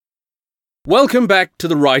Welcome back to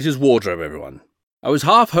the Writer's Wardrobe, everyone. I was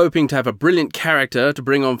half hoping to have a brilliant character to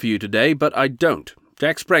bring on for you today, but I don't.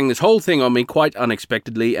 Jack sprang this whole thing on me quite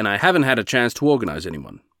unexpectedly, and I haven't had a chance to organise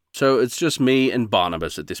anyone. So it's just me and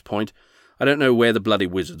Barnabas at this point. I don't know where the bloody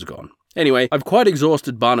wizard's gone. Anyway, I've quite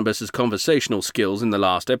exhausted Barnabas's conversational skills in the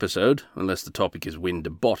last episode, unless the topic is wind to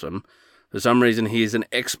bottom. For some reason he is an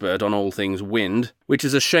expert on all things wind, which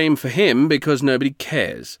is a shame for him because nobody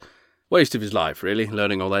cares. Waste of his life, really,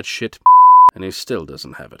 learning all that shit. And he still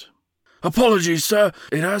doesn't have it. Apologies, sir.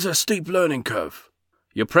 It has a steep learning curve.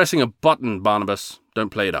 You're pressing a button, Barnabas. Don't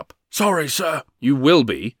play it up. Sorry, sir. You will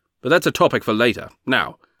be, but that's a topic for later.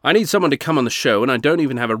 Now, I need someone to come on the show, and I don't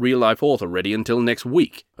even have a real-life author ready until next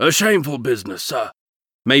week. A shameful business, sir.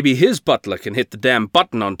 Maybe his butler can hit the damn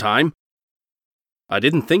button on time. I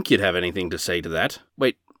didn't think you'd have anything to say to that.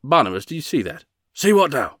 Wait, Barnabas, do you see that? See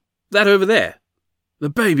what now? That over there. The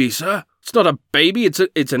baby, sir. It's not a baby, it's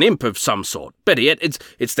an imp of some sort. Better yet,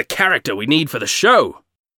 it's the character we need for the show.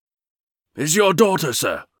 Is your daughter,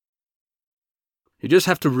 sir? You just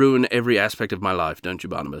have to ruin every aspect of my life, don't you,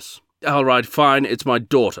 Barnabas? All right, fine, it's my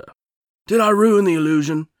daughter. Did I ruin the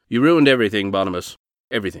illusion? You ruined everything, Barnabas.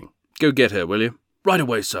 Everything. Go get her, will you? Right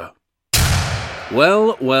away, sir.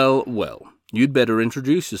 Well. You'd better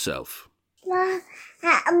introduce yourself.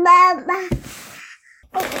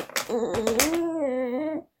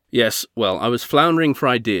 Yes, well, I was floundering for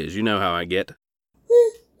ideas. You know how I get.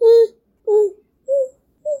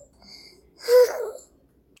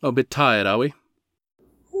 Oh, a bit tired, are we?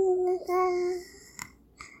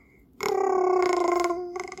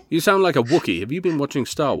 You sound like a Wookiee. Have you been watching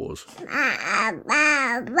Star Wars?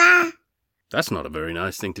 That's not a very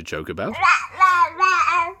nice thing to joke about.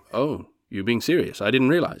 Oh, you're being serious. I didn't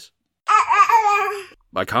realise.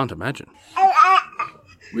 I can't imagine.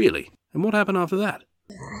 Really? And what happened after that?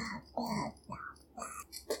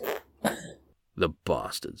 The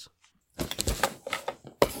bastards.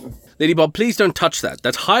 Lady Bob, please don't touch that.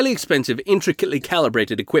 That's highly expensive, intricately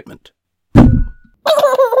calibrated equipment.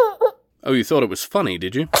 Oh, you thought it was funny,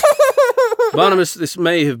 did you? Barnabas, this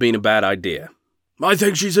may have been a bad idea. I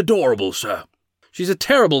think she's adorable, sir. She's a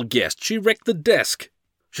terrible guest. She wrecked the desk.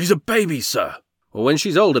 She's a baby, sir. Well, when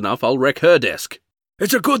she's old enough, I'll wreck her desk.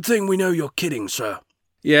 It's a good thing we know you're kidding, sir.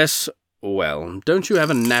 Yes, well, don't you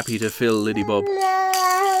have a nappy to fill, Lady Bob?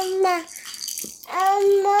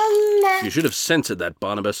 You should have censored that,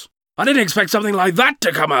 Barnabas. I didn't expect something like that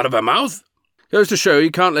to come out of her mouth. Goes to show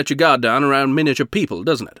you can't let your guard down around miniature people,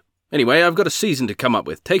 doesn't it? Anyway, I've got a season to come up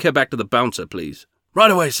with. Take her back to the bouncer, please.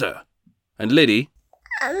 Right away, sir. And Liddy?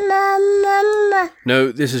 Mama.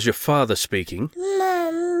 No, this is your father speaking.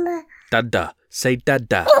 Mama. Dada. Say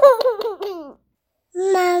dada.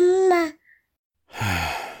 Mama.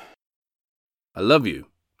 I love you.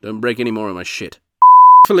 Don't break any more of my shit.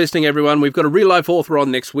 For listening, everyone. We've got a real-life author on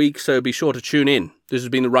next week, so be sure to tune in. This has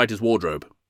been The Writer's Wardrobe.